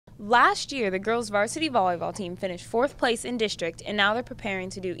Last year, the girls' varsity volleyball team finished 4th place in district, and now they're preparing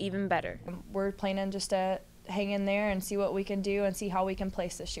to do even better. We're planning just to hang in there and see what we can do and see how we can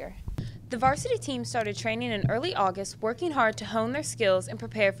place this year. The varsity team started training in early August, working hard to hone their skills and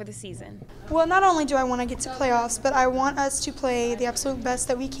prepare for the season. Well, not only do I want to get to playoffs, but I want us to play the absolute best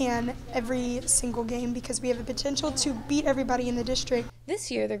that we can every single game because we have the potential to beat everybody in the district.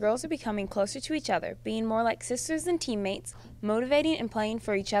 This year, the girls are becoming closer to each other, being more like sisters and teammates, motivating and playing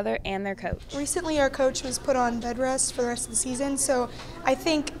for each other and their coach. Recently, our coach was put on bed rest for the rest of the season, so I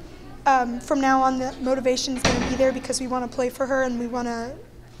think from now on the motivation is going to be there because we want to play for her and we want to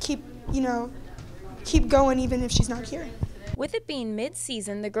keep going even if she's not here. With it being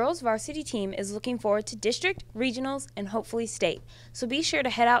mid-season, the girls' varsity team is looking forward to district, regionals, and hopefully state, so be sure to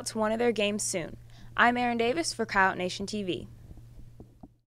head out to one of their games soon. I'm Erin Davis for Coyote Nation TV.